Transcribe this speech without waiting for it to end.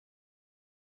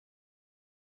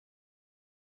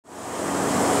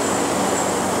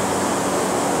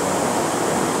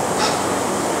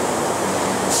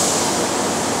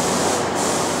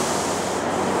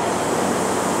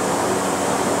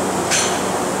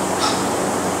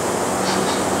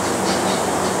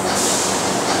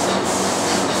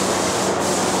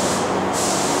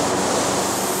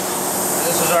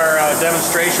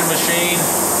demonstration machine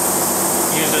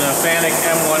using a Fanuc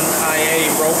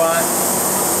M-1iA robot,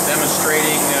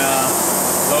 demonstrating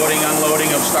loading,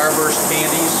 unloading of Starburst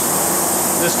candies.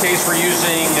 In this case we're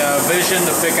using vision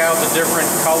to pick out the different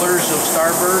colors of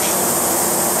Starburst,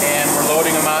 and we're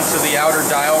loading them onto the outer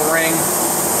dial ring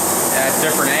at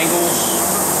different angles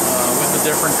with the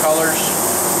different colors.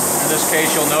 In this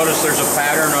case you'll notice there's a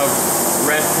pattern of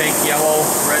red, pink, yellow,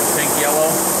 red, pink, yellow.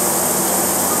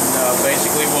 And,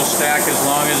 basically we'll stack as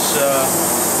long as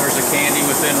there's a candy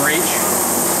within reach.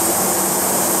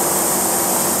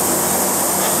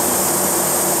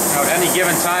 Now at any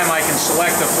given time I can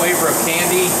select the flavor of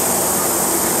candy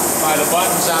by the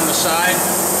buttons on the side.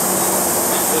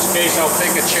 In this case I'll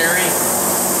pick a cherry.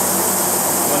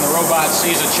 When the robot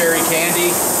sees a cherry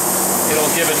candy,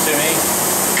 it'll give it to me.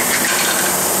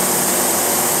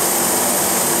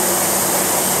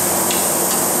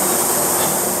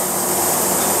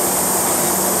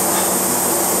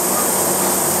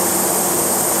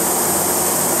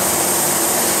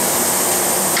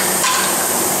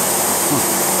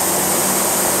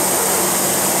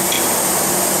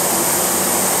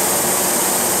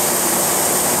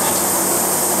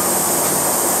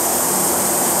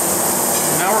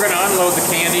 Now we're going to unload the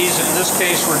candies, and in this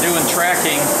case we're doing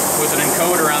tracking with an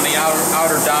encoder on the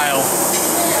outer dial.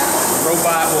 The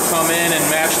robot will come in and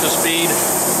match the speed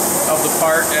of the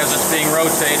part as it's being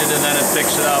rotated, and then it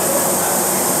picks it up.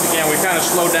 Again, we kind of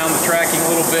slowed down the tracking a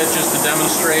little bit just to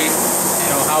demonstrate,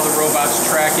 how the robot's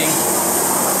tracking.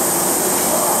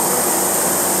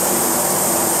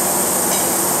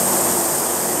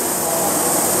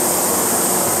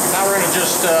 Now we're going to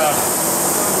just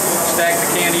stack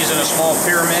the candies in a small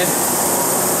pyramid,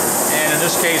 and in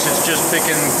this case it's just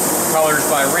picking colors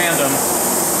by random,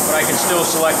 but I can still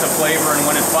select the flavor, and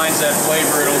when it finds that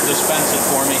flavor it'll dispense it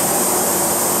for me.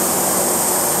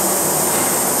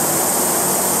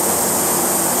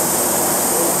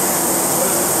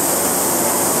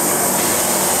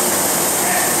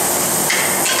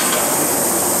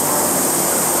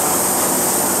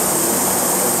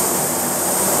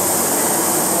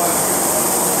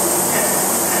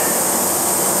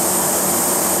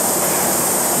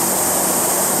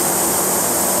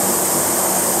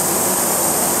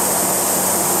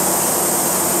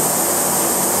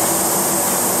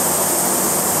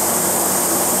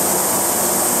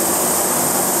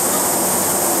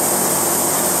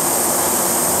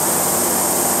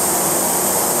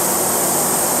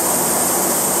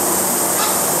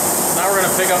 Now we're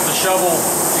going to pick up the shovel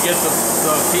to get the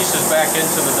pieces back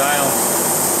into the dial.